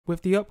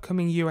With the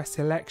upcoming US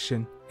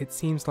election, it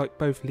seems like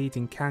both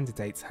leading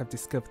candidates have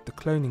discovered the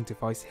cloning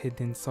device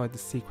hidden inside the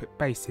secret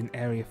base in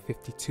Area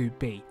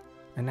 52B,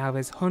 and now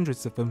there's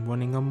hundreds of them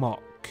running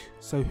amok.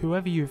 So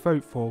whoever you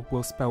vote for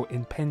will spell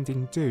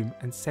impending doom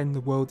and send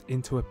the world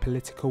into a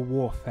political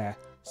warfare,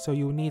 so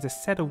you'll need a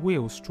set of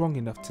wheels strong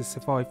enough to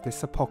survive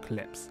this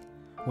apocalypse.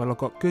 Well, I've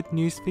got good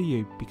news for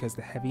you, because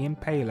the Hevy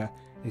Impaler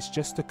is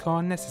just the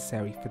car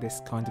necessary for this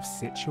kind of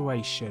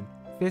situation.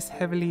 This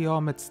heavily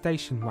armoured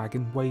station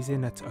wagon weighs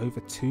in at over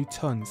 2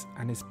 tons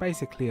and is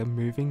basically a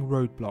moving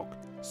roadblock,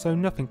 so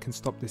nothing can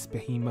stop this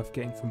behemoth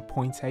getting from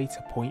point A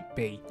to point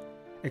B,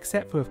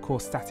 except for of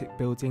course static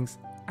buildings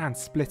and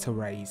split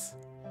arrays.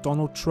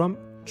 Donald Trump,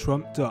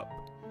 trumped up.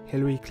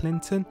 Hillary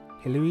Clinton,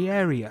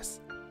 hilarious.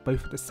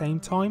 Both at the same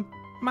time?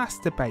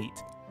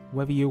 Masturbate.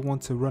 Whether you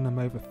want to run them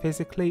over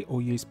physically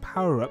or use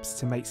power-ups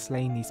to make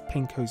slaying these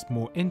pinkos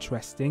more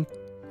interesting,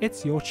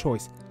 it's your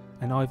choice,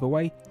 and either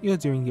way, you're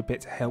doing your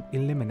bit to help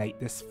eliminate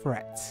this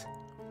threat.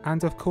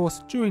 And of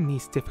course, during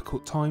these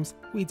difficult times,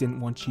 we didn't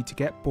want you to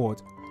get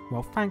bored.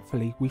 Well,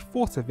 thankfully, we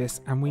thought of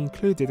this and we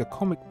included a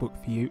comic book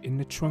for you in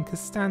the trunk as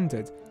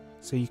standard,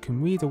 so you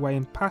can read away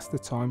and pass the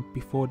time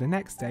before the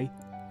next day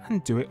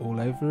and do it all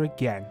over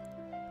again.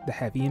 The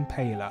Hevy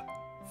Impaler.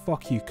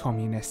 Fuck you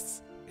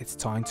communists, it's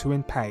time to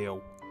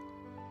impale.